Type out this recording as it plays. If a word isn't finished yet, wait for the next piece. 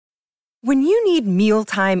When you need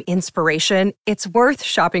mealtime inspiration, it's worth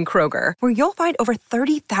shopping Kroger, where you'll find over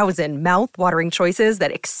 30,000 mouth-watering choices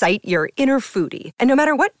that excite your inner foodie. And no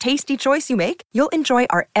matter what tasty choice you make, you'll enjoy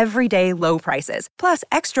our everyday low prices, plus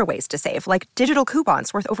extra ways to save, like digital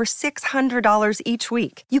coupons worth over $600 each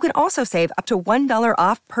week. You can also save up to $1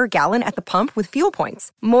 off per gallon at the pump with fuel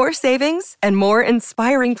points. More savings and more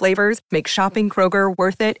inspiring flavors make shopping Kroger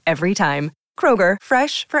worth it every time. Kroger,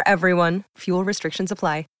 fresh for everyone. Fuel restrictions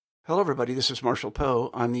apply. Hello, everybody. This is Marshall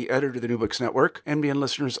Poe. I'm the editor of the New Books Network. NBN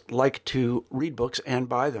listeners like to read books and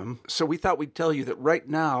buy them. So we thought we'd tell you that right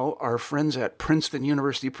now, our friends at Princeton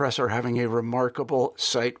University Press are having a remarkable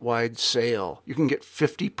site-wide sale. You can get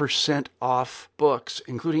 50% off books,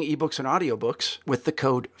 including ebooks and audiobooks, with the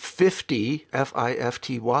code 50,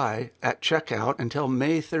 F-I-F-T-Y, at checkout until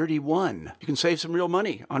May 31. You can save some real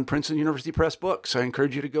money on Princeton University Press books. I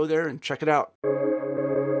encourage you to go there and check it out.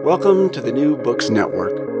 Welcome to the New Books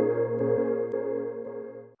Network.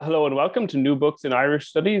 Hello and welcome to New Books in Irish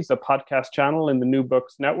Studies, a podcast channel in the New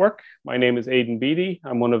Books Network. My name is Aidan Beattie.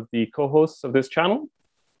 I'm one of the co-hosts of this channel.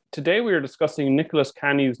 Today we are discussing Nicholas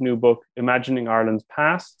Canny's new book, Imagining Ireland's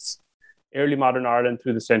Pasts, Early Modern Ireland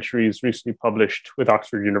Through the Centuries, recently published with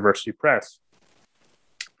Oxford University Press.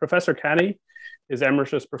 Professor Canny is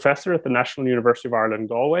Emeritus Professor at the National University of Ireland,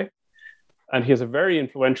 Galway, and he has a very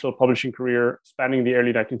influential publishing career spanning the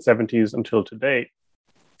early 1970s until today.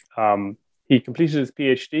 He completed his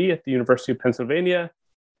PhD at the University of Pennsylvania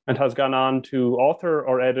and has gone on to author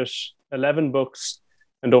or edit 11 books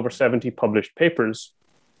and over 70 published papers.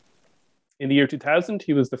 In the year 2000,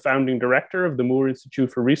 he was the founding director of the Moore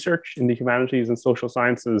Institute for Research in the Humanities and Social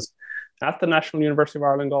Sciences at the National University of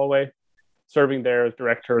Ireland, Galway, serving there as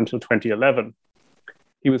director until 2011.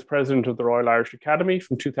 He was president of the Royal Irish Academy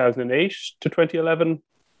from 2008 to 2011,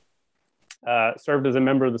 served as a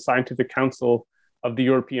member of the Scientific Council of the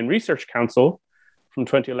European Research Council from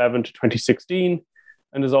 2011 to 2016,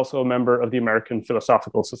 and is also a member of the American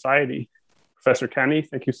Philosophical Society. Professor Canny,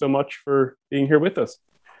 thank you so much for being here with us.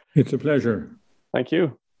 It's a pleasure. Thank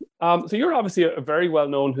you. So you're obviously a very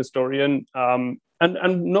well-known historian, and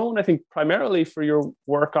known, I think, primarily for your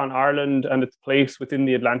work on Ireland and its place within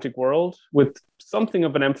the Atlantic world, with something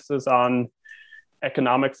of an emphasis on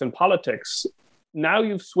economics and politics. Now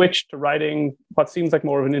you've switched to writing what seems like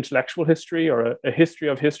more of an intellectual history or a history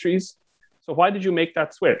of histories. So why did you make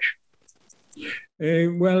that switch?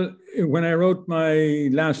 Well, when I wrote my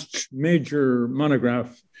last major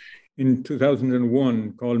monograph in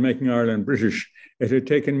 2001 called Making Ireland British, it had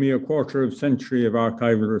taken me a quarter of a century of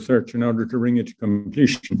archival research in order to bring it to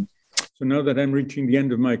completion. So now that I'm reaching the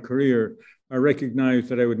end of my career, I recognize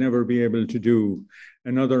that I would never be able to do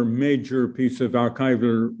another major piece of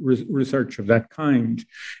archival research of that kind.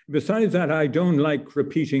 Besides that, I don't like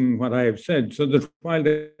repeating what I have said, so that while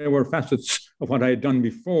there were facets of what I had done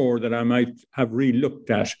before that I might have re-looked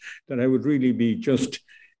at, that I would really be just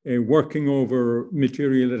working over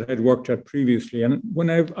material that I had worked at previously. And when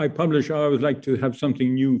I publish, I always like to have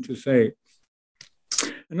something new to say.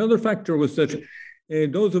 Another factor was that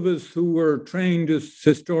those of us who were trained as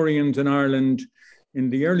historians in Ireland in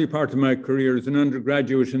the early part of my career as an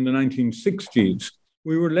undergraduate in the 1960s,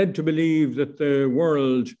 we were led to believe that the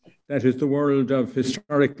world, that is the world of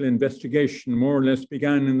historical investigation, more or less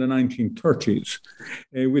began in the 1930s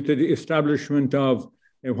with the establishment of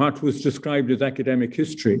what was described as academic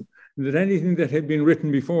history, and that anything that had been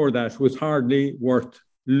written before that was hardly worth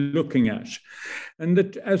looking at. And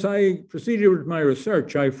that as I proceeded with my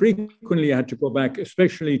research, I frequently had to go back,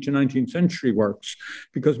 especially to 19th century works,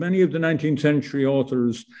 because many of the 19th century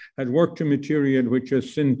authors had worked in material which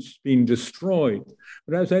has since been destroyed.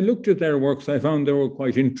 But as I looked at their works, I found they were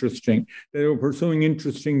quite interesting. They were pursuing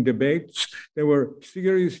interesting debates. They were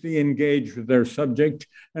seriously engaged with their subject,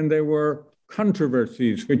 and they were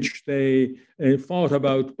controversies which they fought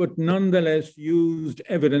about, but nonetheless used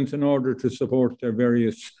evidence in order to support their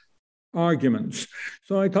various arguments.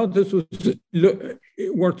 So I thought this was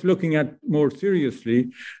worth looking at more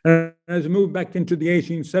seriously. And as I moved back into the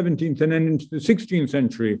 18th, 17th, and then into the 16th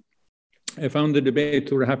century, I found the debates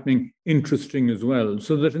that were happening interesting as well.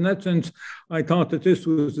 So that in that sense, I thought that this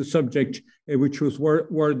was a subject which was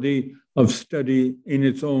worthy of study in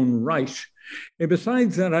its own right.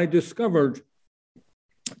 Besides that, I discovered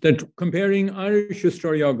that comparing Irish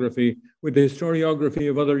historiography with the historiography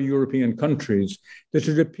of other European countries, that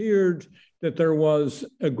it appeared that there was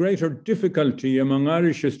a greater difficulty among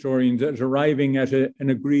Irish historians at arriving at an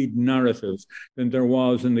agreed narrative than there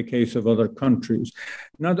was in the case of other countries.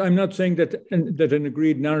 I'm not saying that an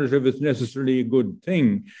agreed narrative is necessarily a good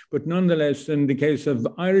thing, but nonetheless, in the case of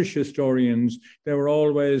Irish historians, there were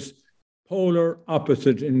always polar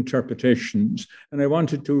opposite interpretations. And I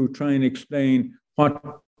wanted to try and explain what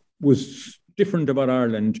was different about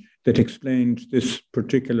Ireland that explained this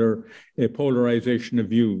particular polarization of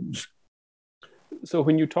views. So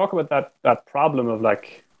when you talk about that problem of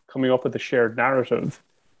like coming up with a shared narrative,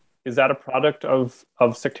 is that a product of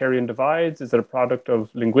sectarian divides? Is it a product of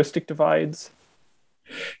linguistic divides?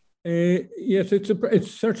 Yes,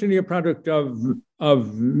 it's certainly a product of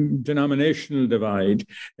denominational divide,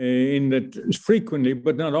 in that frequently,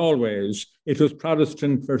 but not always, it was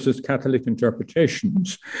Protestant versus Catholic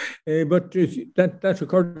interpretations. But that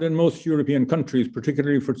occurred in most European countries,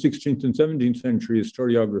 particularly for 16th and 17th century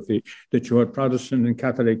historiography, that you had Protestant and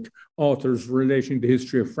Catholic authors relating the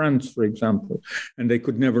history of France, for example, and they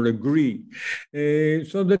could never agree.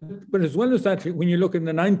 But as well as that, when you look in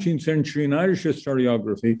the 19th century in Irish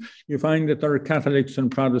historiography, you find that there are Catholics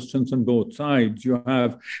and Protestants on both sides. You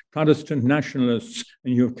have Protestant nationalists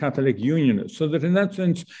and you have Catholic unionists. So that in that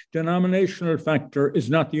sense, denominational factor is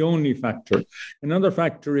not the only factor. Another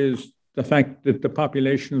factor is the fact that the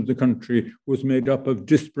population of the country was made up of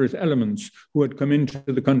disparate elements who had come into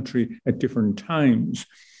the country at different times.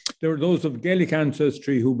 There were those of Gaelic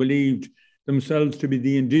ancestry who believed themselves to be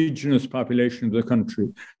the indigenous population of the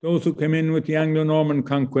country, those who came in with the Anglo-Norman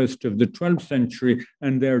conquest of the 12th century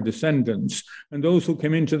and their descendants, and those who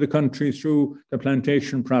came into the country through the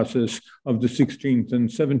plantation process of the 16th and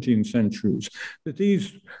 17th centuries. That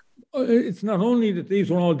it's not only that these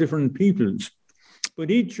were all different peoples, but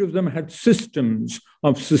each of them had systems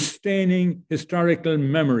of sustaining historical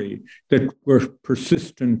memory that were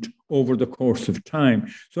persistent over the course of time.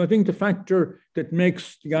 So I think the factor that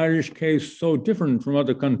makes the Irish case so different from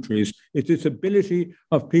other countries is its ability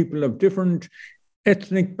of people of different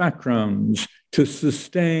ethnic backgrounds to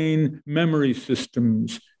sustain memory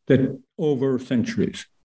systems that over centuries.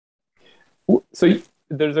 So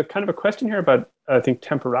there's a kind of a question here about, I think,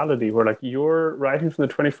 temporality, where like you're writing from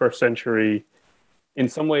the 21st century, in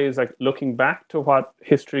some ways, like looking back to what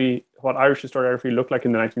Irish historiography looked like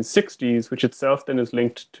in the 1960s, which itself then is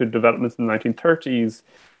linked to developments in the 1930s,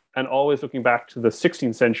 and always looking back to the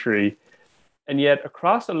 16th century. And yet,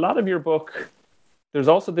 across a lot of your book, there's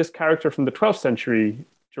also this character from the 12th century,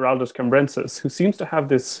 Giraldus Cambrensis, who seems to have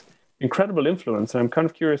this incredible influence. And I'm kind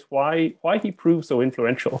of curious why he proved so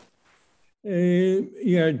influential.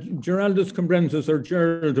 Giraldus Cambrensis, or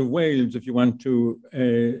Gerald of Wales, if you want to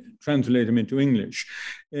translate him into English,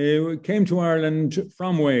 came to Ireland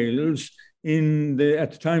from Wales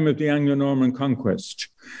at the time of the Anglo-Norman conquest,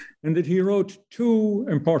 and that he wrote two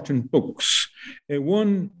important books.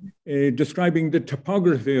 One describing the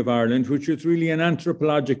topography of Ireland, which is really an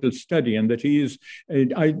anthropological study, and that he is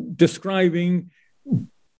describing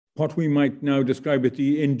what we might now describe as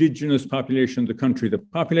the indigenous population of the country, the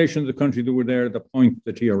population of the country that were there at the point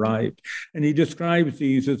that he arrived. And he describes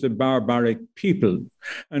these as a barbaric people,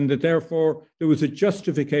 and that therefore there was a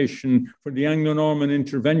justification for the Anglo-Norman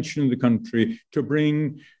intervention in the country to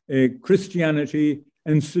bring Christianity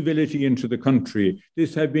and civility into the country.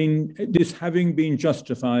 This having been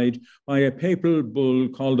justified by a papal bull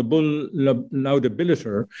called the Bull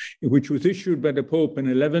Laudabiliter, which was issued by the Pope in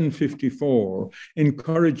 1154,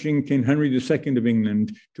 encouraging King Henry II of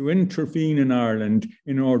England to intervene in Ireland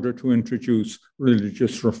in order to introduce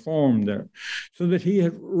religious reform there. So that he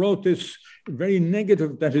had wrote this very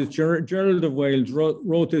negative, that is, Gerald of Wales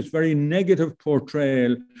wrote this very negative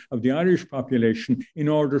portrayal of the Irish population in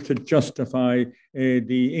order to justify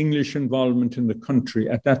the English involvement in the country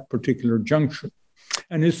at that particular juncture.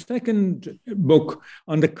 And his second book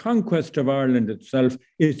on the conquest of Ireland itself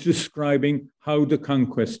is describing how the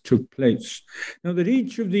conquest took place. Now, that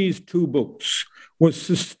each of these two books was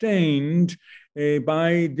sustained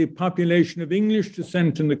by the population of English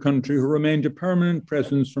descent in the country who remained a permanent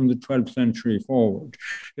presence from the 12th century forward.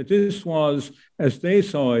 That this was, as they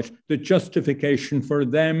saw it, the justification for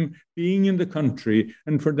them being in the country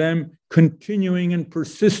and for them continuing and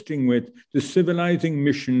persisting with the civilizing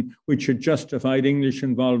mission which had justified English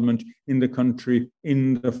involvement in the country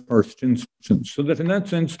in the first instance. So that in that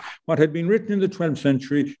sense, what had been written in the 12th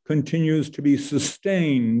century continues to be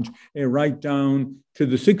sustained right down to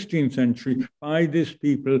the 16th century by this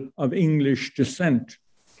people of English descent.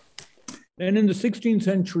 Then in the 16th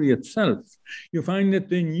century itself, you find that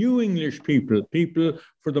the new English people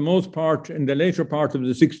for the most part in the later part of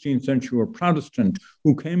the 16th century were Protestant,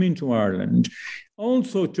 who came into Ireland,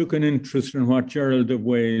 also took an interest in what Gerald of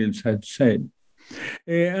Wales had said.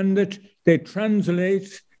 And that they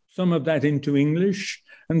translate some of that into English,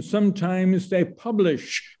 and sometimes they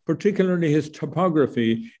publish, particularly his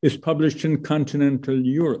topography is published in continental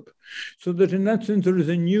Europe. So that in that sense, there is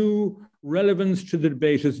a new relevance to the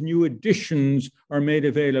debate as new additions are made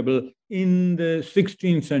available in the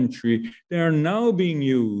 16th century, they are now being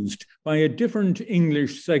used by a different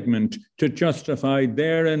English segment to justify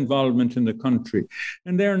their involvement in the country.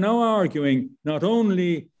 And they are now arguing not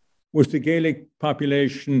only was the Gaelic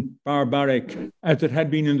population barbaric as it had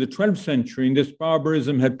been in the 12th century, and this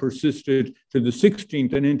barbarism had persisted to the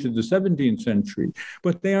 16th and into the 17th century.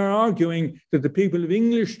 But they are arguing that the people of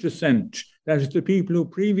English descent, that is, the people who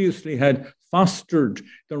previously had fostered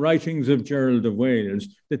the writings of Gerald of Wales,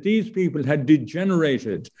 that these people had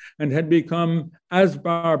degenerated and had become as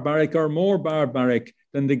barbaric or more barbaric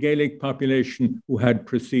than the Gaelic population who had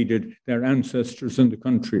preceded their ancestors in the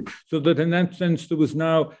country. So that in that sense, there was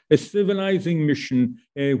now a civilizing mission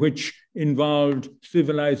which involved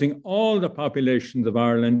civilizing all the populations of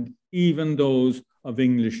Ireland, even those of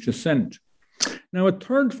English descent. Now, a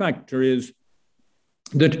third factor is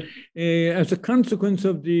that as a consequence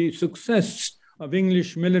of the success of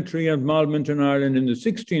English military involvement in Ireland in the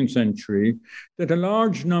 16th century, that a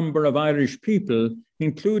large number of Irish people,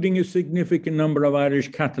 including a significant number of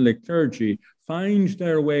Irish Catholic clergy, find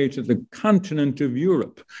their way to the continent of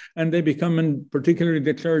Europe, and they become, and particularly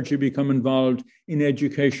the clergy, become involved in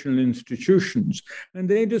educational institutions. And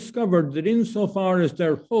they discovered that insofar as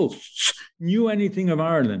their hosts knew anything of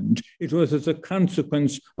Ireland, it was as a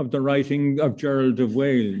consequence of the writing of Gerald of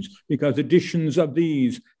Wales, because editions of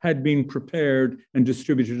these had been prepared and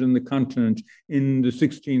distributed on the continent in the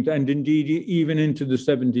 16th and indeed even into the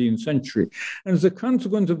 17th century. And as a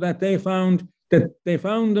consequence of that, they found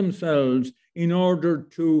themselves, in order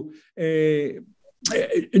to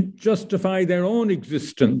justify their own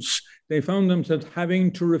existence, they found themselves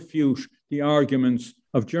having to refute the arguments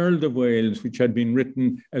of Gerald of Wales, which had been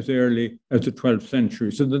written as early as the 12th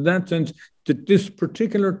century. So in that sense, that this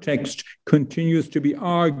particular text continues to be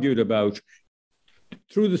argued about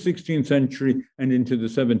through the 16th century and into the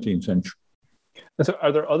 17th century. So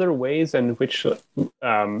are there other ways in which,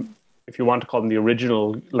 if you want to call them the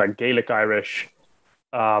original, like Gaelic Irish,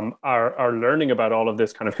 are learning about all of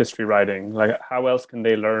this kind of history writing? Like, how else can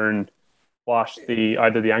they learn what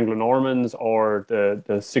either the Anglo-Normans or the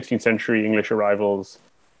 16th century English arrivals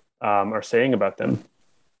are saying about them?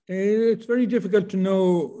 It's very difficult to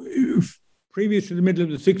know. Previous to the middle of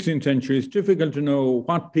the 16th century, it's difficult to know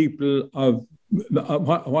what people of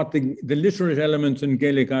what the literate elements in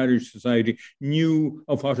Gaelic Irish society knew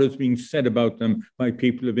of what was being said about them by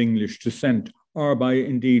people of English descent, or by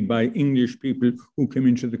English people who came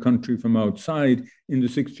into the country from outside in the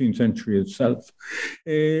 16th century itself.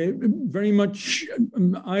 Very much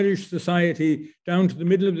Irish society down to the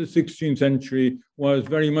middle of the 16th century was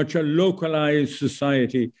very much a localized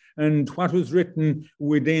society, and what was written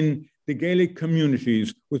within the Gaelic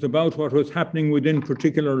communities was about what was happening within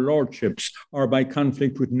particular lordships or by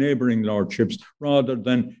conflict with neighbouring lordships, rather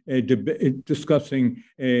than discussing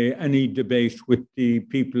any debate with the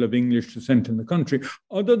people of English descent in the country,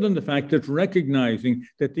 other than the fact that recognising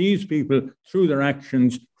that these people, through their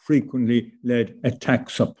actions, frequently led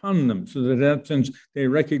attacks upon them. So that in that sense, they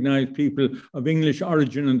recognized people of English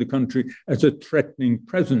origin in the country as a threatening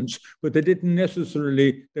presence, but they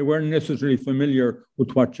weren't necessarily familiar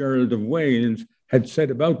with what Gerald of Wales had said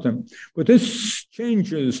about them. But this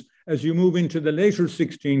changes as you move into the later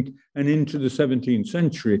 16th and into the 17th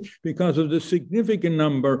century, because of the significant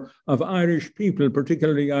number of Irish people,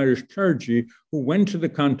 particularly Irish clergy, who went to the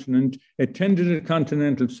continent, attended the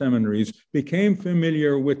continental seminaries, became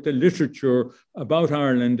familiar with the literature about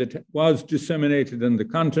Ireland that was disseminated on the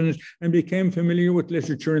continent, and became familiar with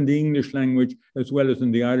literature in the English language as well as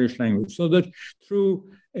in the Irish language. So that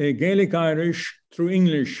through Gaelic Irish, through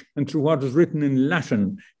English, and through what is written in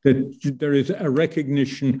Latin, that there is a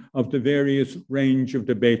recognition of the various range of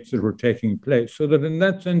debates that were taking place. So that in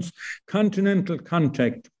that sense, continental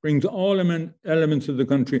contact brings all elements of the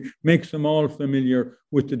country, makes them all familiar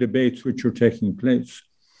with the debates which are taking place.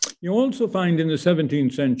 You also find in the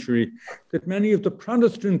 17th century that many of the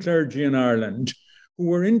Protestant clergy in Ireland, who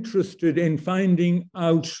were interested in finding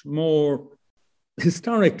out more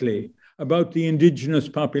historically about the indigenous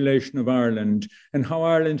population of Ireland and how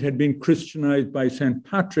Ireland had been Christianized by St.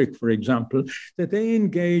 Patrick, for example, that they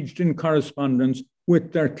engaged in correspondence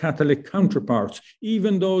with their Catholic counterparts,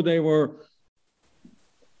 even though they were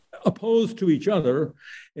opposed to each other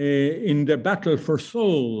in the battle for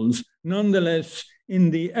souls. Nonetheless, in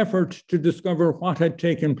the effort to discover what had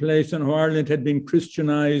taken place and how Ireland had been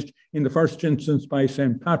Christianized in the first instance by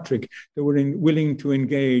St. Patrick, they were willing to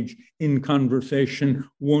engage in conversation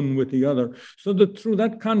one with the other. So that through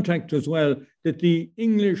that contact as well, that the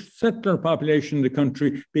English settler population in the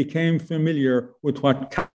country became familiar with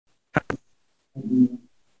what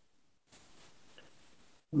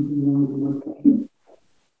Is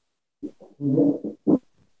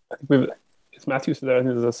Matthew still there? I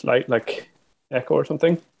think there's a slight echo or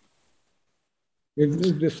something.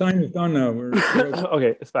 The sign is gone now.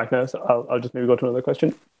 Okay, it's back now. So I'll just maybe go to another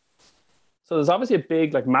question. So there's obviously a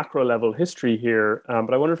big macro level history here,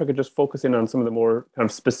 but I wonder if I could just focus in on some of the more kind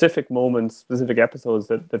of specific moments, specific episodes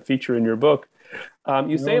that feature in your book.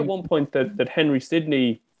 You say at one point that Henry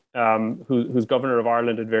Sidney, who's governor of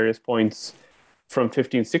Ireland at various points from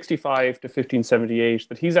 1565 to 1578,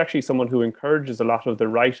 that he's actually someone who encourages a lot of the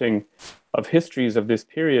writing of histories of this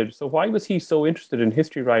period. So why was he so interested in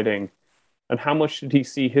history writing? And how much did he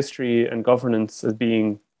see history and governance as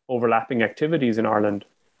being overlapping activities in Ireland?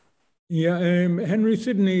 Yeah, Henry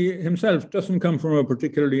Sidney himself doesn't come from a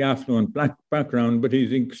particularly affluent black background, but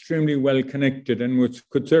he's extremely well connected and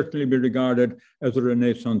could certainly be regarded as a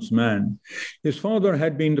Renaissance man. His father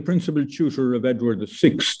had been the principal tutor of Edward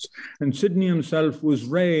VI, and Sidney himself was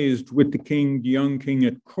raised with the young king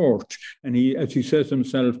at court. And he, as he says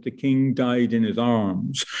himself, the king died in his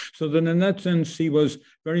arms. So then in that sense, he was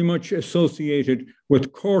very much associated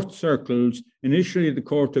with court circles, initially the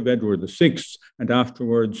court of Edward VI, and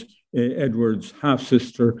afterwards Edward's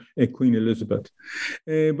half-sister, Queen Elizabeth.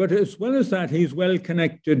 But as well as that, he's well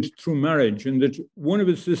connected through marriage, in that one of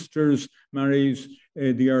his sisters marries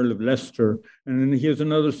the Earl of Leicester, and then he has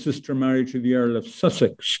another sister married to the Earl of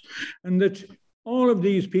Sussex. And that all of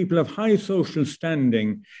these people of high social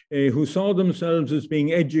standing who saw themselves as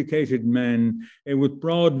being educated men with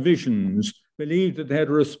broad visions believed that they had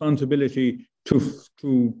a responsibility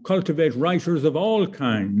to cultivate writers of all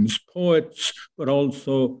kinds, poets, but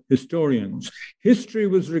also historians. History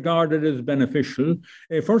was regarded as beneficial,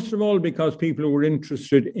 first of all, because people were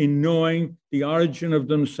interested in knowing the origin of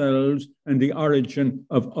themselves and the origin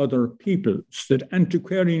of other peoples. That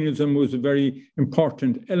antiquarianism was a very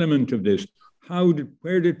important element of this.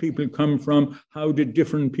 Where did people come from? How did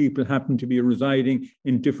different people happen to be residing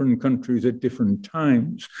in different countries at different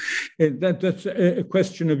times? That's a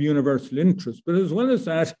question of universal interest. But as well as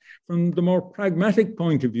that, from the more pragmatic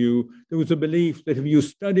point of view, there was a belief that if you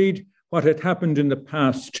studied what had happened in the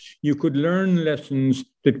past, you could learn lessons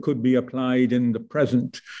that could be applied in the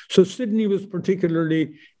present. So Sidney was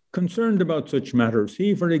particularly concerned about such matters.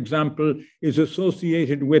 He, for example, is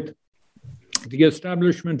associated with the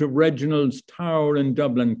establishment of Reginald's Tower in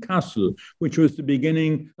Dublin Castle, which was the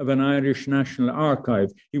beginning of an Irish National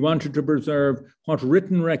Archive. He wanted to preserve what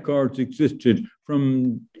written records existed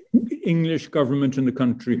from English government in the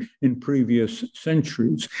country in previous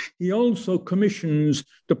centuries. He also commissions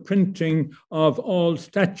the printing of all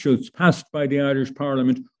statutes passed by the Irish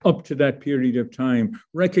Parliament up to that period of time,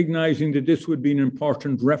 recognizing that this would be an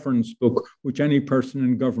important reference book which any person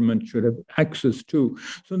in government should have access to.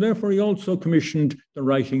 So therefore, he also commissioned the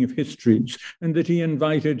writing of histories, and that he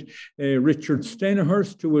invited Richard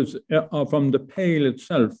Stanihurst, who was from the Pale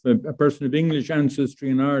itself, a person of English ancestry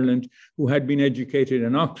in Ireland who had been educated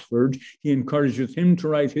in Oxford. He encourages him to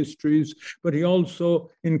write histories, but he also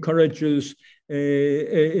encourages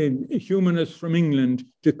humanists from England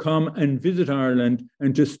to come and visit Ireland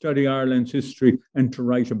and to study Ireland's history and to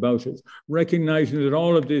write about it, recognizing that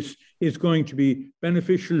all of this is going to be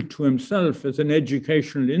beneficial to himself as an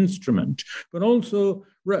educational instrument, but also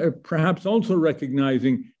perhaps also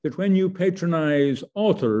recognizing that when you patronize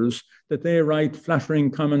authors, that they write flattering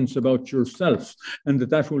comments about yourself and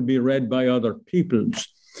that will be read by other peoples.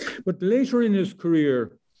 But later in his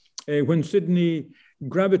career, when Sidney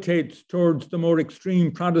gravitates towards the more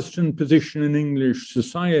extreme Protestant position in English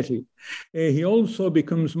society, he also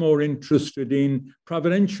becomes more interested in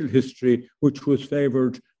providential history, which was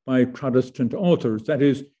favoured by Protestant authors, that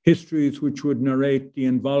is, histories which would narrate the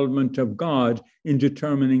involvement of God in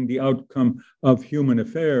determining the outcome of human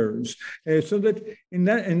affairs. So that in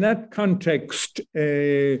that context,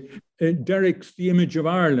 Derrick's The Image of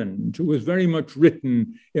Ireland was very much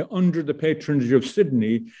written under the patronage of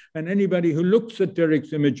Sidney, and anybody who looks at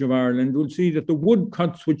Derrick's Image of Ireland will see that the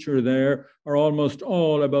woodcuts which are there are almost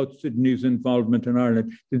all about Sidney's involvement in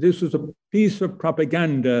Ireland. This was a piece of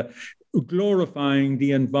propaganda glorifying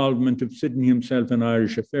the involvement of Sidney himself in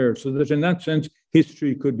Irish affairs, so that in that sense,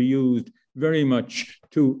 history could be used very much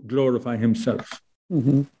to glorify himself.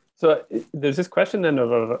 Mm-hmm. So there's this question then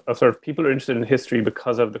of sort of people are interested in history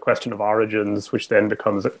because of the question of origins, which then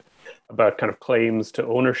becomes about kind of claims to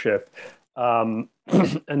ownership. And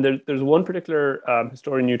there's one particular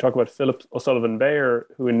historian you talk about, Philip O'Sullivan Bayer,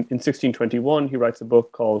 who in 1621, he writes a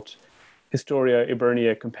book called Historia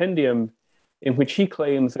Ibernia Compendium, in which he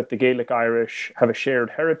claims that the Gaelic Irish have a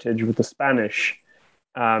shared heritage with the Spanish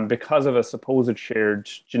because of a supposed shared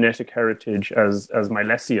genetic heritage as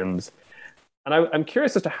Milesians. I'm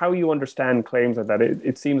curious as to how you understand claims like that.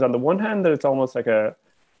 It seems on the one hand that it's almost like a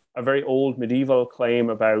very old medieval claim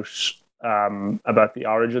about the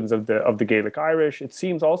origins of the Gaelic Irish. It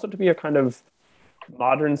seems also to be a kind of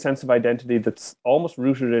modern sense of identity that's almost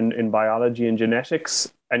rooted in biology and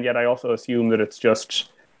genetics, and yet I also assume that it's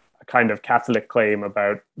just a kind of Catholic claim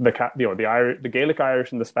about the Gaelic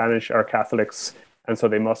Irish and the Spanish are Catholics, and so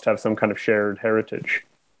they must have some kind of shared heritage.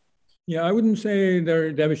 Yeah, I wouldn't say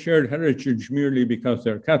they have a shared heritage merely because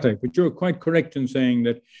they're Catholic, but you're quite correct in saying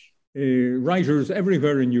that writers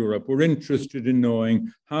everywhere in Europe were interested in knowing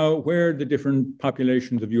where the different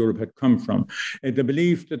populations of Europe had come from. The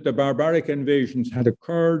belief that the barbaric invasions had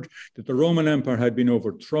occurred, that the Roman Empire had been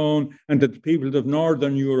overthrown, and that the peoples of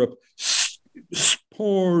Northern Europe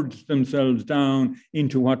poured themselves down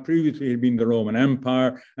into what previously had been the Roman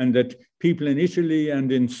Empire, and that people in Italy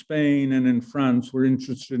and in Spain and in France were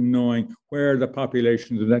interested in knowing where the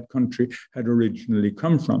populations of that country had originally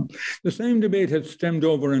come from. The same debate had stemmed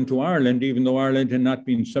over into Ireland, even though Ireland had not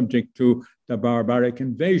been subject to the barbaric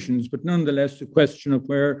invasions, but nonetheless the question of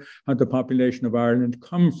where had the population of Ireland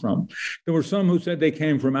come from. There were some who said they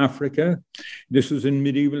came from Africa. This was in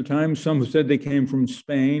medieval times. Some who said they came from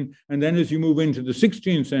Spain. And then as you move into the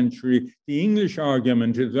 16th century, the English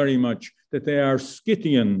argument is very much that they are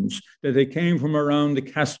Scythians, that they came from around the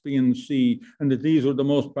Caspian Sea, and that these were the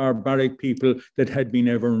most barbaric people that had been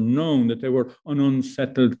ever known, that they were an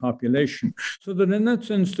unsettled population. So that in that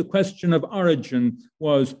sense, the question of origin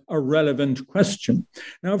was a relevant question.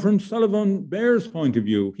 Now, from Sullivan Bair's point of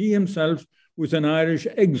view, he himself was an Irish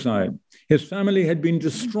exile. His family had been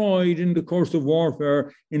destroyed in the course of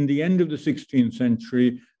warfare in the end of the 16th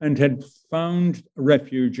century and had found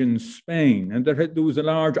refuge in Spain. And there was a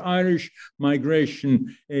large Irish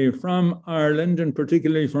migration from Ireland, and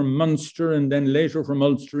particularly from Munster, and then later from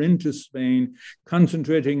Ulster into Spain,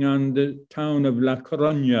 concentrating on the town of La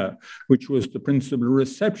Coruña, which was the principal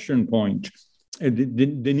reception point,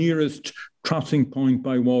 the nearest crossing point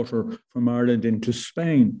by water from Ireland into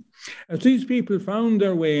Spain. As these people found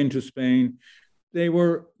their way into Spain, they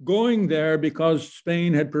were going there because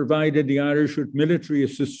Spain had provided the Irish with military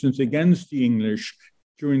assistance against the English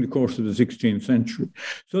during the course of the 16th century.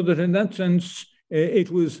 So that in that sense, it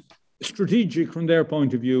was strategic from their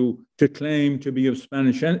point of view to claim to be of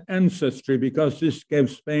Spanish ancestry, because this gave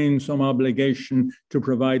Spain some obligation to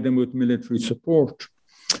provide them with military support.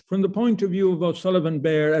 From the point of view of O'Sullivan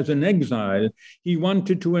Bair as an exile, he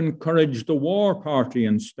wanted to encourage the war party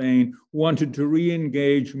in Spain, who wanted to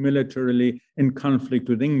re-engage militarily in conflict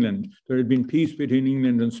with England. There had been peace between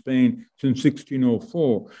England and Spain since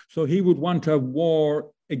 1604. So he would want to have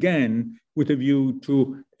war again with a view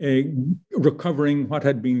to recovering what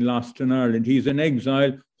had been lost in Ireland. He's in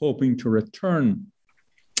exile, hoping to return.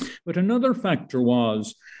 But another factor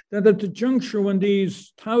was that at the juncture when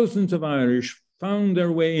these thousands of Irish found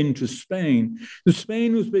their way into Spain, the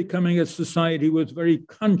Spain was becoming a society who was very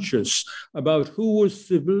conscious about who was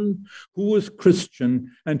civil, who was Christian,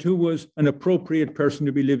 and who was an appropriate person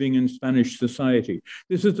to be living in Spanish society.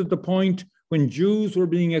 This is at the point when Jews were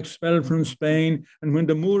being expelled from Spain, and when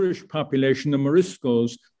the Moorish population, the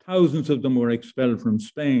Moriscos, thousands of them were expelled from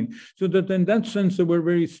Spain. So that in that sense, there were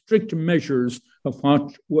very strict measures of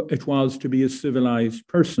what it was to be a civilized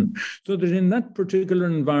person. So that in that particular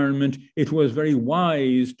environment, it was very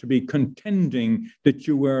wise to be contending that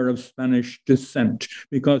you were of Spanish descent,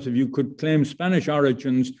 because if you could claim Spanish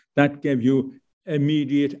origins, that gave you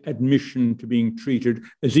immediate admission to being treated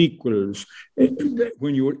as equals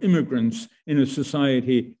when you were immigrants in a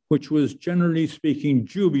society which was, generally speaking,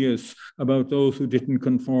 dubious about those who didn't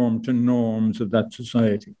conform to norms of that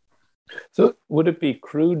society. So would it be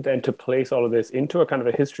crude then to place all of this into a kind of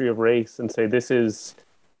a history of race and say this is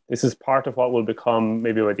part of what will become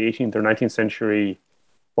maybe by the 18th or 19th century,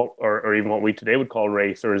 or even what we today would call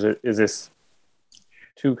race, or is this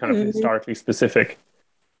too kind of historically specific?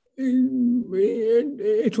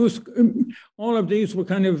 It was, all of these were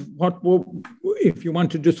kind of what, if you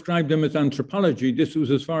want to describe them as anthropology, this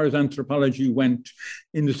was as far as anthropology went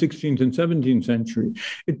in the 16th and 17th century.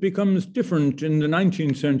 It becomes different in the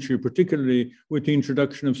 19th century, particularly with the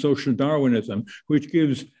introduction of social Darwinism, which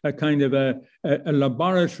gives a kind of a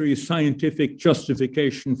laboratory scientific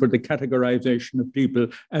justification for the categorization of people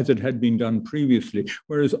as it had been done previously.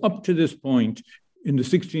 Whereas up to this point, in the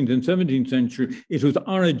 16th and 17th century, it was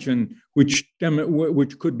origin which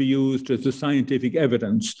could be used as the scientific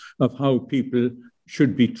evidence of how people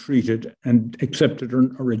should be treated and accepted or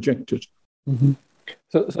rejected. Mm-hmm.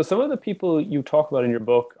 So some of the people you talk about in your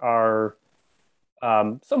book are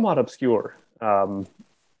somewhat obscure.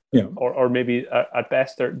 Yeah. Or maybe at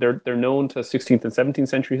best they're known to 16th and 17th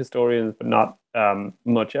century historians, but not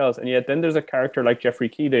much else. And yet then there's a character like Geoffrey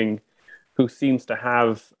Keating, who seems to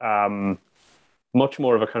have much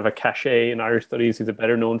more of a kind of a cachet in Irish studies. He's a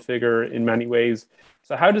better known figure in many ways.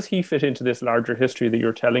 So how does he fit into this larger history that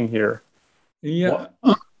you're telling here? Yeah.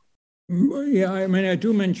 Yeah, I mean, I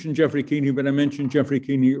do mention Geoffrey Keating, but I mentioned Geoffrey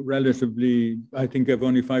Keating relatively, I think I've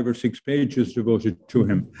only 5 or 6 pages devoted to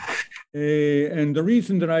him. And the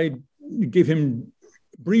reason that I give him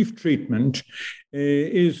brief treatment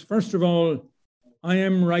is, first of all, I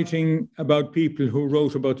am writing about people who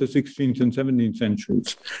wrote about the 16th and 17th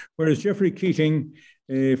centuries, whereas Geoffrey Keating,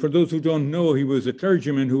 for those who don't know, he was a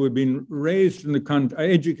clergyman who had been raised in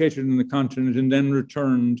educated in the continent and then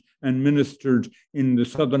returned and ministered in the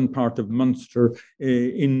southern part of Munster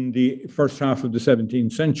in the first half of the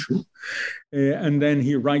 17th century. And then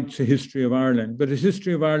he writes a history of Ireland. But his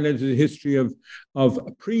history of Ireland is a history of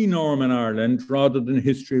pre-Norman Ireland rather than a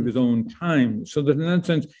history of his own time. So that in that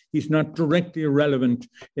sense, he's not directly relevant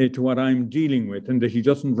to what I'm dealing with, and that he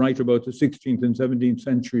doesn't write about the 16th and 17th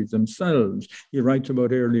centuries themselves. He writes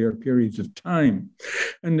about earlier periods of time.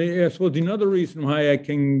 And I suppose another reason why I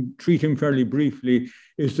can treat him fairly briefly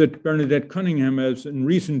is that Bernadette Cunningham has in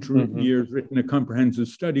recent years written a comprehensive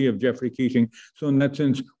study of Geoffrey Keating. So in that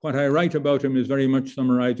sense, what I write about him is very much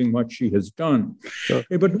summarizing what she has done. Sure.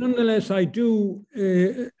 But nonetheless, I do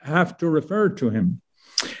have to refer to him.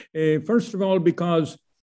 First of all, because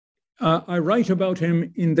I write about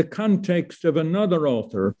him in the context of another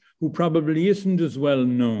author who probably isn't as well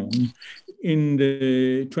known in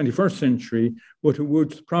the 21st century, but who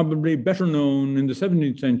was probably better known in the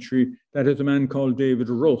 17th century. That is a man called David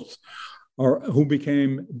Rothe, or who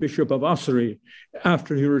became Bishop of Ossory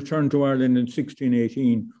after he returned to Ireland in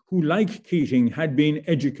 1618, who, like Keating, had been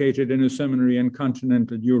educated in a seminary in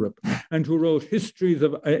continental Europe, and who wrote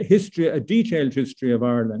a detailed history of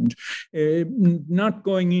Ireland, not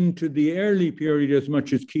going into the early period as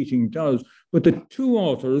much as Keating does, but the two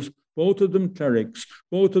authors, both of them clerics,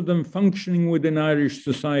 both of them functioning within Irish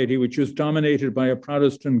society, which was dominated by a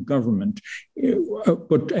Protestant government,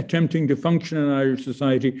 but attempting to function in Irish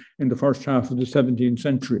society in the first half of the 17th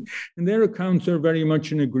century. And their accounts are very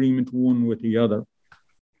much in agreement one with the other.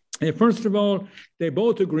 First of all, they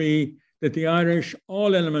both agree that the Irish,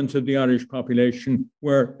 all elements of the Irish population,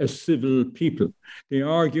 were a civil people. They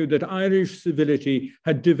argue that Irish civility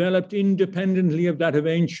had developed independently of that of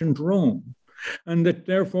ancient Rome, and that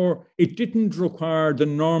therefore it didn't require the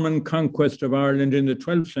Norman conquest of Ireland in the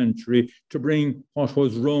 12th century to bring what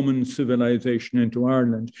was Roman civilization into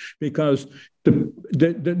Ireland, because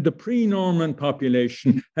the pre-Norman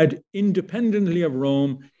population had, independently of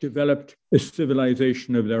Rome, developed a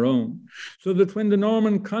civilization of their own. So that when the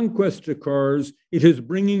Norman conquest occurs, it is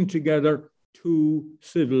bringing together two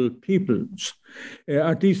civil peoples.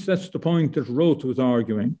 At least that's the point that Rothe was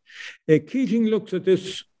arguing. Keating looks at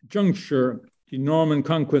this juncture, the Norman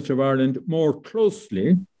conquest of Ireland, more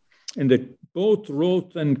closely, in that both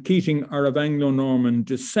Rothe and Keating are of Anglo-Norman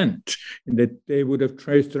descent, in that they would have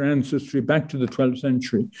traced their ancestry back to the 12th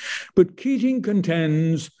century. But Keating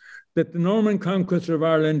contends that the Norman conquest of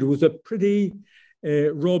Ireland was a pretty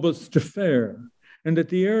robust affair, and that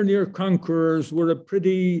the earlier conquerors were a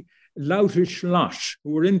pretty loutish lot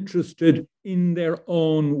who were interested in their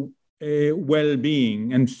own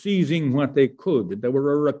well-being and seizing what they could. They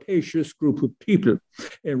were a rapacious group of people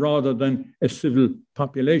rather than a civil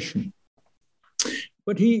population.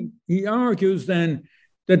 But he argues then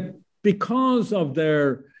that because of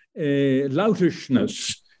their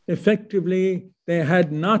loutishness, effectively they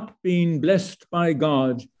had not been blessed by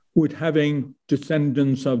God with having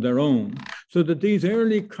descendants of their own, so that these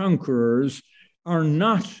early conquerors are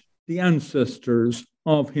not the ancestors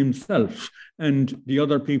of himself and the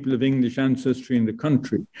other people of English ancestry in the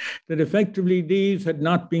country, that effectively these had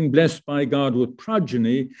not been blessed by God with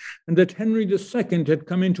progeny, and that Henry II had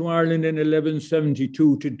come into Ireland in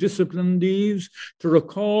 1172 to discipline these, to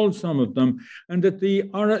recall some of them, and that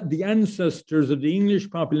the ancestors of the English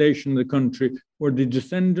population in the country were the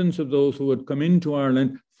descendants of those who had come into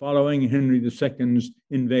Ireland following Henry II's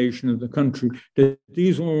invasion of the country, that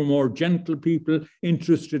these were more gentle people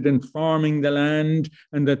interested in farming the land,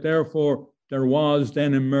 and that therefore there was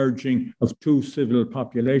then a merging of two civil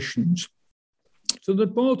populations. So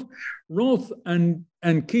that both Rothe and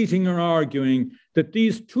Keating are arguing that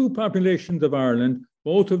these two populations of Ireland,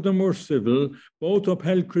 both of them were civil, both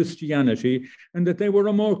upheld Christianity, and that they were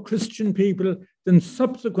a more Christian people than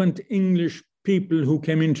subsequent English people who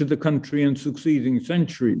came into the country in succeeding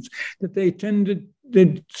centuries, that they tended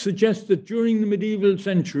they suggest that during the medieval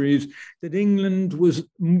centuries that England was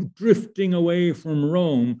drifting away from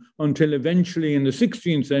Rome until eventually in the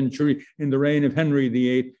 16th century, in the reign of Henry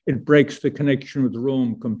VIII, it breaks the connection with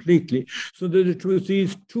Rome completely. So that it was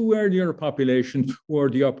these two earlier populations who are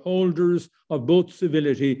the upholders of both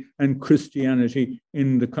civility and Christianity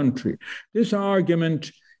in the country. This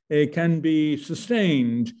argument can be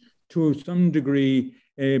sustained to some degree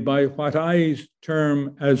by what I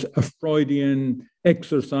term as a Freudian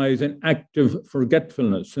exercise in active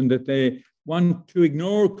forgetfulness, and that they want to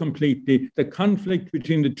ignore completely the conflict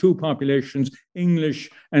between the two populations, English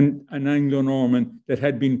and Anglo-Norman, that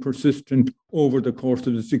had been persistent over the course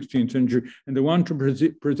of the 16th century. And they want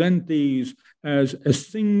to present these as a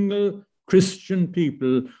single Christian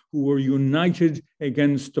people who were united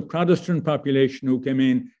against the Protestant population who came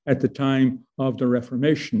in at the time of the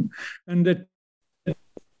Reformation. And that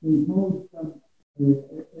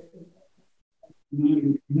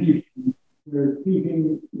where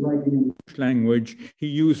speaking, writing in English language, he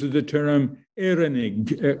uses the term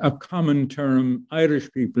Éireannig, a common term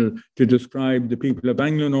Irish people to describe the people of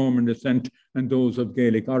Anglo-Norman descent and those of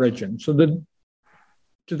Gaelic origin. So that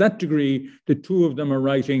to that degree, the two of them are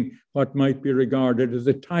writing what might be regarded as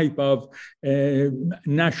a type of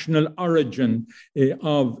national origin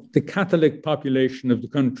of the Catholic population of the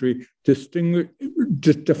country,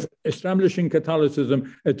 establishing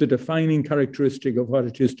Catholicism as the defining characteristic of what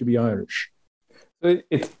it is to be Irish.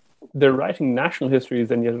 They're writing national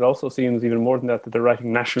histories, and yet it also seems even more than that they're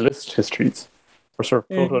writing nationalist histories, or sort of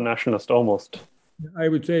proto-nationalist almost. I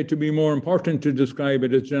would say to be more important to describe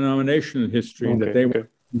it as denominational history, that they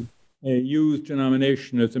use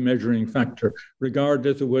denomination as a measuring factor,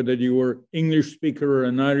 regardless of whether you were English speaker or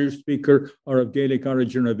an Irish speaker or of Gaelic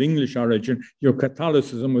origin or of English origin. Your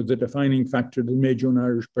Catholicism was the defining factor that made you an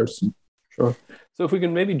Irish person. Sure. So if we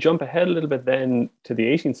can maybe jump ahead a little bit then to the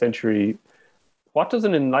 18th century, what does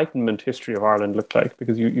an Enlightenment history of Ireland look like?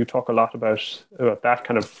 Because you talk a lot about that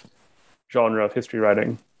kind of genre of history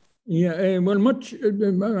writing. Yeah, I'm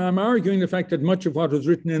arguing the fact that much of what was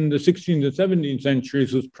written in the 16th and 17th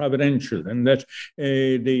centuries was providential, and that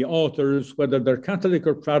the authors, whether they're Catholic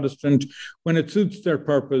or Protestant, when it suits their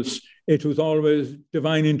purpose, it was always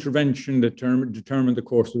divine intervention that determined the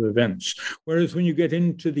course of events. Whereas when you get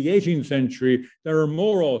into the 18th century, there are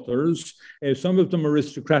more authors, some of them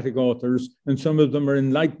aristocratic authors, and some of them are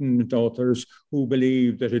Enlightenment authors who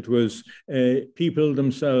believe that it was people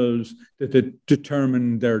themselves that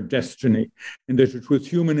determined their destiny, and that it was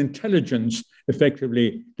human intelligence,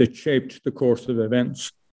 effectively, that shaped the course of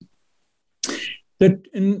events. That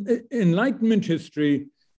Enlightenment history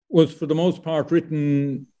was, for the most part,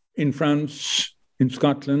 written in France, in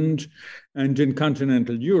Scotland, and in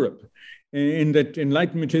continental Europe, in that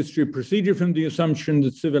Enlightenment history proceeded from the assumption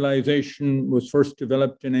that civilization was first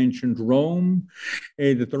developed in ancient Rome,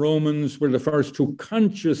 that the Romans were the first who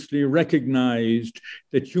consciously recognized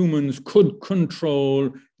that humans could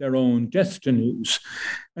control their own destinies,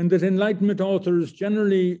 and that Enlightenment authors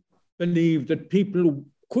generally believed that people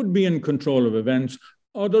could be in control of events,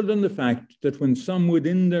 other than the fact that when some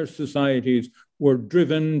within their societies were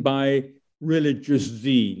driven by religious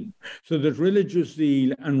zeal. So that religious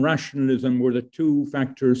zeal and rationalism were the two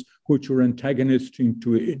factors which were antagonistic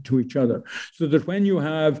to each other. So that when you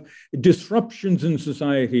have disruptions in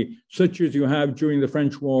society, such as you have during the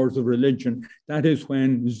French Wars of Religion, that is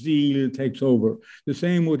when zeal takes over. The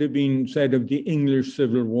same would have been said of the English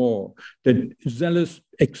Civil War, that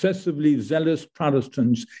excessively zealous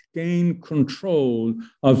Protestants gain control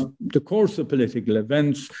of the course of political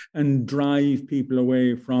events and drive people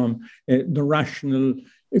away from the rational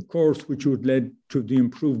course which would lead to the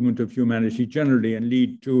improvement of humanity generally and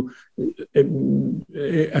lead to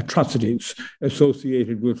atrocities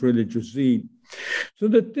associated with religious zeal. So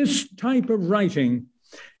that this type of writing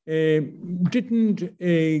didn't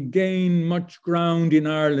gain much ground in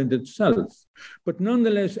Ireland itself, but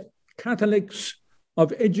nonetheless, Catholics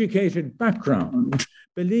of educated background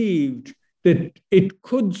believed that it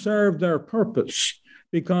could serve their purpose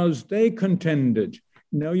because they contended.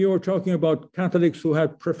 Now you are talking about Catholics who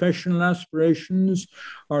had professional aspirations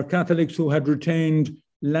or Catholics who had retained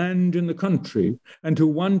land in the country and who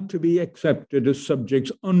want to be accepted as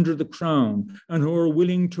subjects under the crown and who are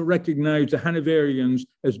willing to recognize the Hanoverians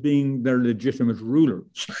as being their legitimate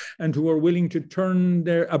rulers and who are willing to turn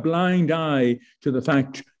a blind eye to the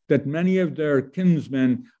fact that many of their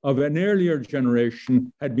kinsmen of an earlier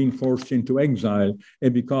generation had been forced into exile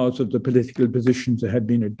because of the political positions that had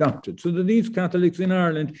been adopted. So that these Catholics in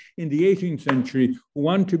Ireland in the 18th century, who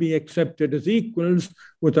want to be accepted as equals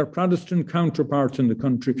with their Protestant counterparts in the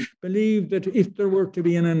country, believed that if there were to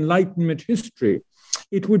be an Enlightenment history,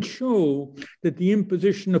 it would show that the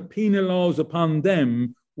imposition of penal laws upon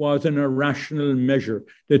them was an irrational measure,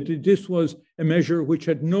 that this was a measure which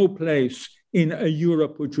had no place in a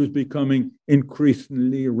Europe which was becoming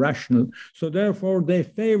increasingly irrational. So therefore, they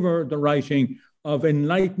favor the writing of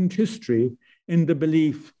enlightened history in the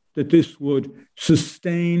belief that this would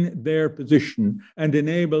sustain their position and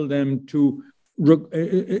enable them to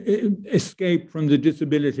escape from the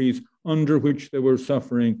disabilities under which they were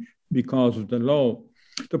suffering because of the law.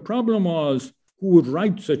 The problem was who would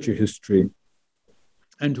write such a history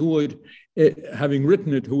and who would, having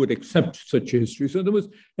written it, who would accept such a history. So there was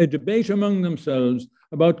a debate among themselves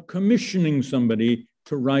about commissioning somebody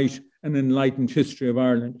to write an enlightened history of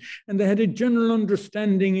Ireland. And they had a general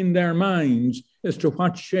understanding in their minds as to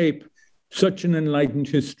what shape such an enlightened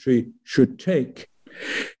history should take.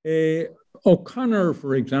 O'Connor,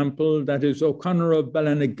 for example, that is O'Connor of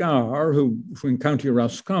Ballinagar, who in County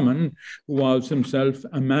Roscommon, who was himself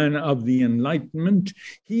a man of the Enlightenment,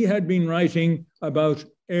 he had been writing about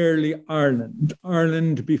early Ireland,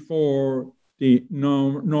 Ireland before the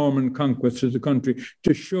Norman conquest of the country,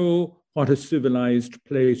 to show what a civilized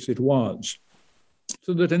place it was.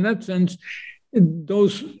 So that in that sense,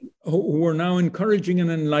 those who were now encouraging an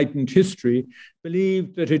enlightened history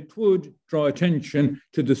believed that it would draw attention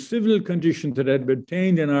to the civil conditions that had been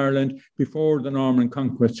obtained in Ireland before the Norman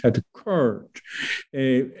conquest had occurred.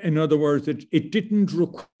 In other words, it didn't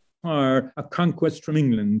require a conquest from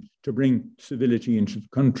England to bring civility into the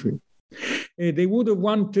country. They would have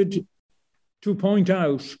wanted to point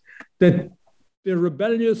out that the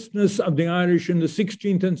rebelliousness of the Irish in the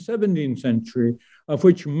 16th and 17th century, of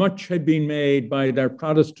which much had been made by their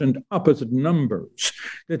Protestant opposite numbers,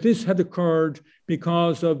 that this had occurred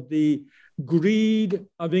because of the greed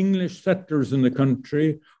of English settlers in the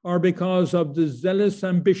country, or because of the zealous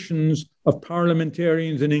ambitions of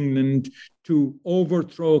parliamentarians in England to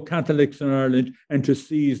overthrow Catholics in Ireland and to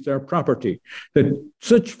seize their property, that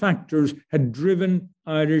such factors had driven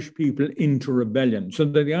Irish people into rebellion. So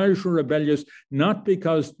that the Irish were rebellious not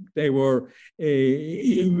because they were,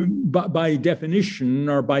 by definition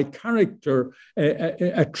or by character,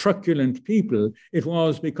 a truculent people. It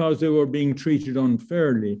was because they were being treated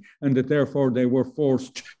unfairly and that therefore they were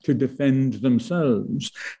forced to defend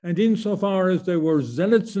themselves. And insofar as there were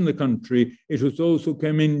zealots in the country, it was those who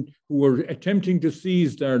came in who were attempting to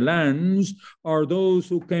seize their lands, or those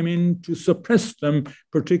who came in to suppress them,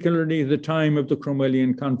 particularly at the time of the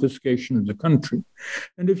Cromwellian confiscation of the country.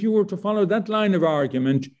 And if you were to follow that line of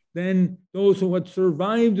argument, then those who had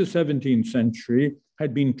survived the 17th century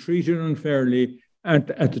had been treated unfairly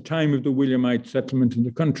at the time of the Williamite settlement in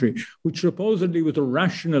the country, which supposedly was a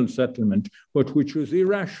rational settlement, but which was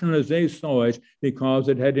irrational as they saw it because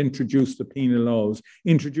it had introduced the penal laws,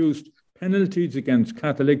 introduced penalties against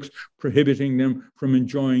Catholics, prohibiting them from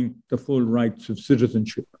enjoying the full rights of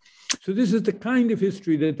citizenship. So this is the kind of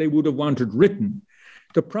history that they would have wanted written.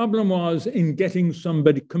 The problem was in getting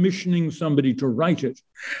somebody, commissioning somebody to write it.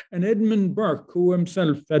 And Edmund Burke, who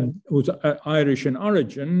himself was Irish in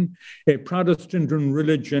origin, a Protestant in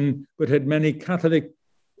religion, but had many Catholic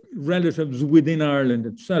relatives within Ireland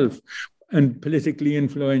itself, and politically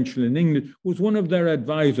influential in England, was one of their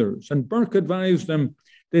advisors. And Burke advised them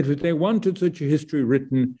that if they wanted such a history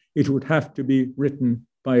written, it would have to be written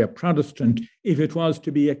by a Protestant if it was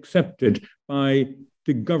to be accepted by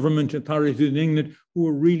the government authorities in England, who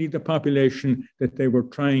were really the population that they were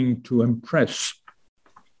trying to impress.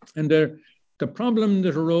 And the problem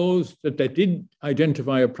that arose, that they did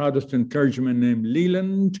identify a Protestant clergyman named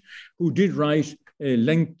Leland, who did write a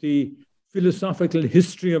lengthy philosophical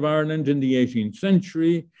history of Ireland in the 18th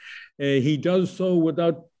century. He does so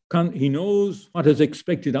without, he knows what is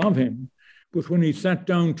expected of him, but when he sat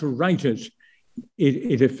down to write it,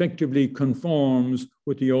 it effectively conforms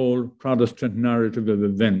with the old Protestant narrative of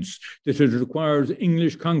events, that it requires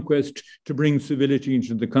English conquest to bring civility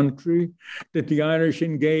into the country, that the Irish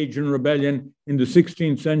engaged in rebellion in the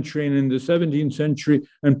 16th century and in the 17th century,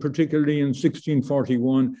 and particularly in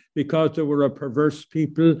 1641, because there were a perverse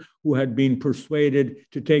people who had been persuaded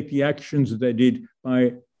to take the actions that they did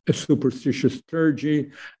by a superstitious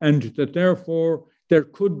clergy, and that therefore there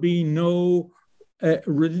could be no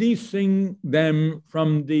releasing them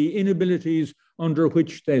from the inabilities under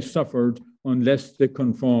which they suffered unless they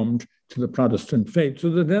conformed to the Protestant faith.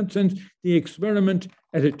 So that in that sense, the experiment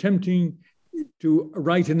at attempting to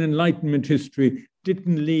write an Enlightenment history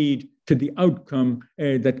didn't lead to the outcome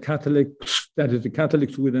that the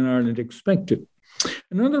Catholics within Ireland expected.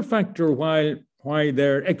 Another factor why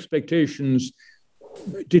their expectations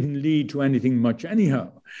didn't lead to anything much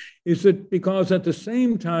anyhow is that because at the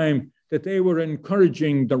same time that they were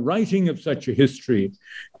encouraging the writing of such a history,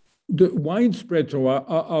 the widespread throughout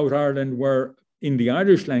Ireland were in the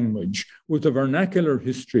Irish language was a vernacular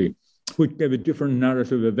history which gave a different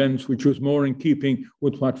narrative of events, which was more in keeping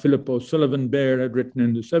with what Philip O'Sullivan Baird had written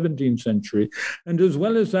in the 17th century. And as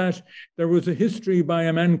well as that, there was a history by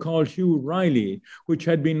a man called Hugh Riley, which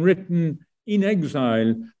had been written in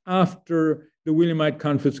exile after the Williamite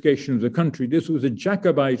confiscation of the country. This was a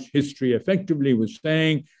Jacobite history, effectively was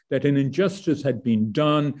saying that an injustice had been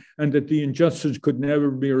done and that the injustice could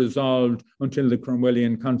never be resolved until the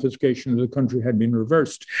Cromwellian confiscation of the country had been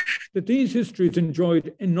reversed. That these histories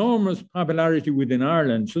enjoyed enormous popularity within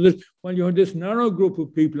Ireland, so that while you had this narrow group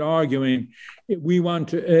of people arguing, we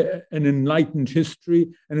want an enlightened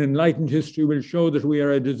history will show that we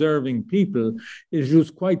are a deserving people, it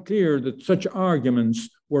was quite clear that such arguments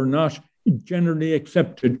were not generally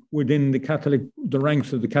accepted within the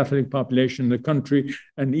ranks of the Catholic population in the country,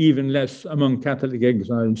 and even less among Catholic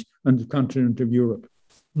exiles on the continent of Europe.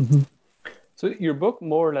 Mm-hmm. So your book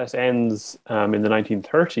more or less ends in the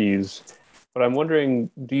 1930s, but I'm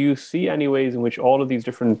wondering, do you see any ways in which all of these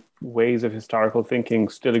different ways of historical thinking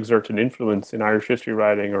still exert an influence in Irish history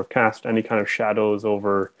writing or cast any kind of shadows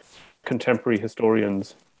over contemporary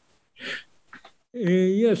historians?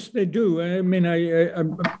 Yes, they do. I mean,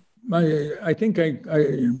 I think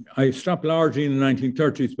I stopped largely in the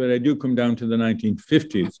 1930s, but I do come down to the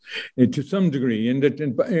 1950s to some degree. And that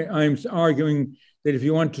I'm arguing that if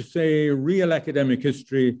you want to say real academic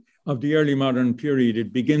history of the early modern period,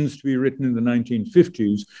 it begins to be written in the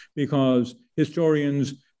 1950s because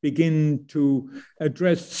historians begin to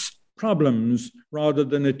address problems rather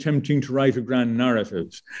than attempting to write a grand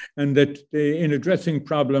narrative. And that in addressing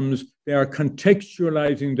problems, they are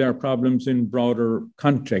contextualizing their problems in broader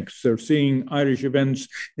contexts. They're seeing Irish events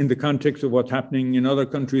in the context of what's happening in other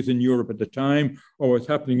countries in Europe at the time, or what's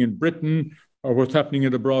happening in Britain, or what's happening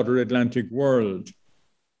in the broader Atlantic world.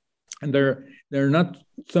 And they're not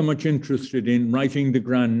so much interested in writing the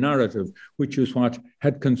grand narrative, which is what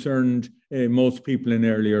had concerned most people in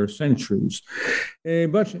earlier centuries.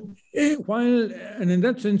 But in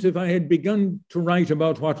that sense, if I had begun to write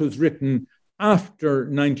about what was written after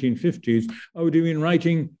 1950s, I would have been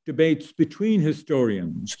writing debates between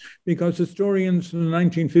historians, because historians from the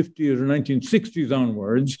 1950s or 1960s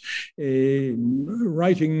onwards,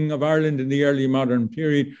 writing of Ireland in the early modern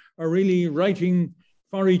period, are really writing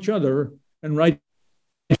for each other and writing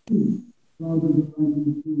rather than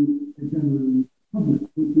writing to a general public.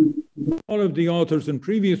 All of the authors in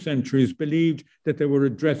previous centuries believed that they were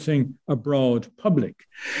addressing a broad public.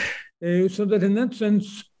 So that in that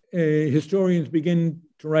sense, historians begin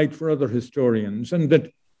to write for other historians, and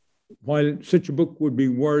that while such a book would be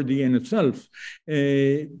worthy in itself,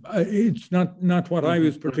 it's not what I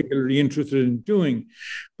was particularly interested in doing.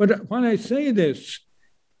 But when I say this,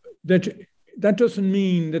 that doesn't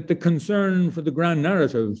mean that the concern for the grand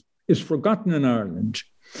narrative is forgotten in Ireland.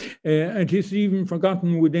 And it's even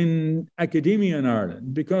forgotten within academia in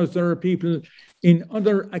Ireland, because there are people in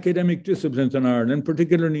other academic disciplines in Ireland,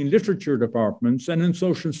 particularly in literature departments and in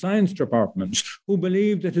social science departments, who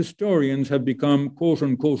believe that historians have become, quote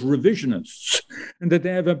unquote, revisionists, and that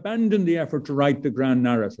they have abandoned the effort to write the grand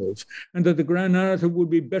narrative, and that the grand narrative would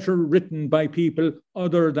be better written by people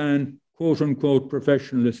other than quote unquote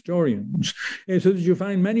professional historians. So that you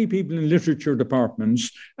find many people in literature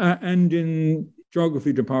departments and in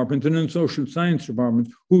geography departments and in social science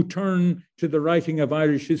departments who turn to the writing of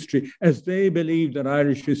Irish history as they believe that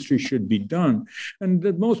Irish history should be done. And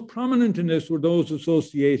the most prominent in this were those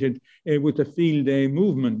associated with the Field Day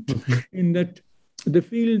movement, in that the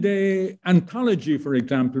Field Day anthology, for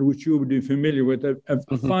example, which you would be familiar with, a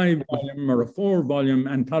 5-volume or a 4-volume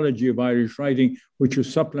anthology of Irish writing, which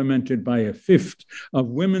was supplemented by a 5th of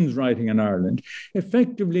women's writing in Ireland,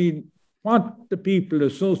 effectively what the people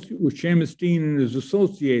associate with Seamus Deane and his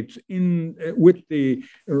associates with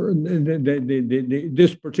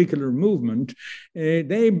this particular movement,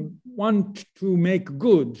 they want to make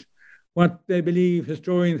good what they believe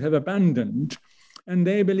historians have abandoned. And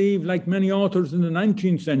they believe, like many authors in the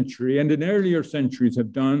 19th century and in earlier centuries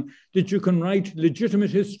have done, that you can write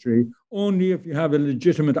legitimate history only if you have a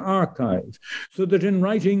legitimate archive. So that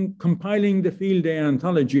in compiling the Field Day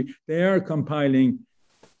anthology, they are compiling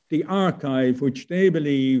the archive which they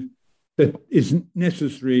believe that is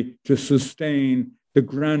necessary to sustain the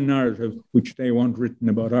grand narrative which they want written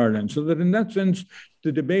about Ireland. So that in that sense,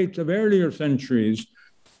 the debates of earlier centuries,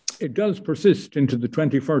 it does persist into the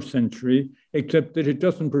 21st century, except that it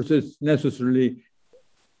doesn't persist necessarily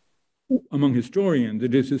among historians.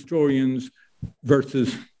 It is historians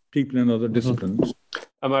versus people in other disciplines.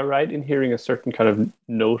 Am I right in hearing a certain kind of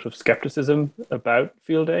note of skepticism about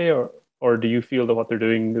Field Day, or do you feel that what they're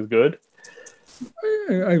doing is good?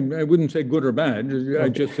 I wouldn't say good or bad. I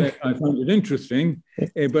just say I found it interesting.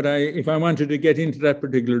 But if I wanted to get into that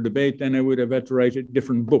particular debate, then I would have had to write a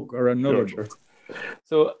different book or another book.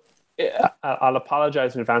 So I'll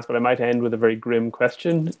apologize in advance, but I might end with a very grim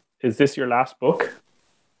question. Is this your last book?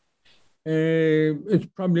 It's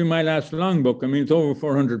probably my last long book. I mean, it's over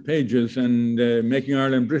 400 pages, and Making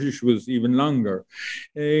Ireland British was even longer.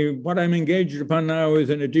 What I'm engaged upon now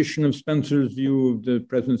is an edition of Spencer's view of the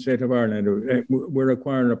present state of Ireland. We're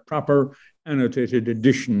requiring a proper annotated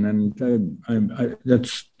edition, and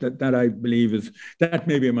that I believe that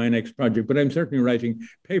may be my next project. But I'm certainly writing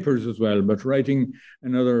papers as well. But writing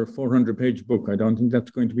another 400-page book, I don't think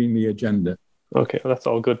that's going to be in the agenda. Okay, well, that's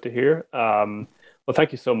all good to hear. Well,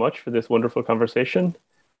 thank you so much for this wonderful conversation.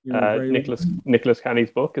 Nicholas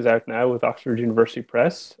Canny's book is out now with Oxford University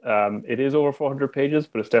Press. It is over 400 pages,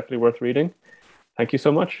 but it's definitely worth reading. Thank you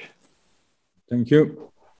so much. Thank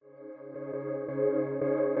you.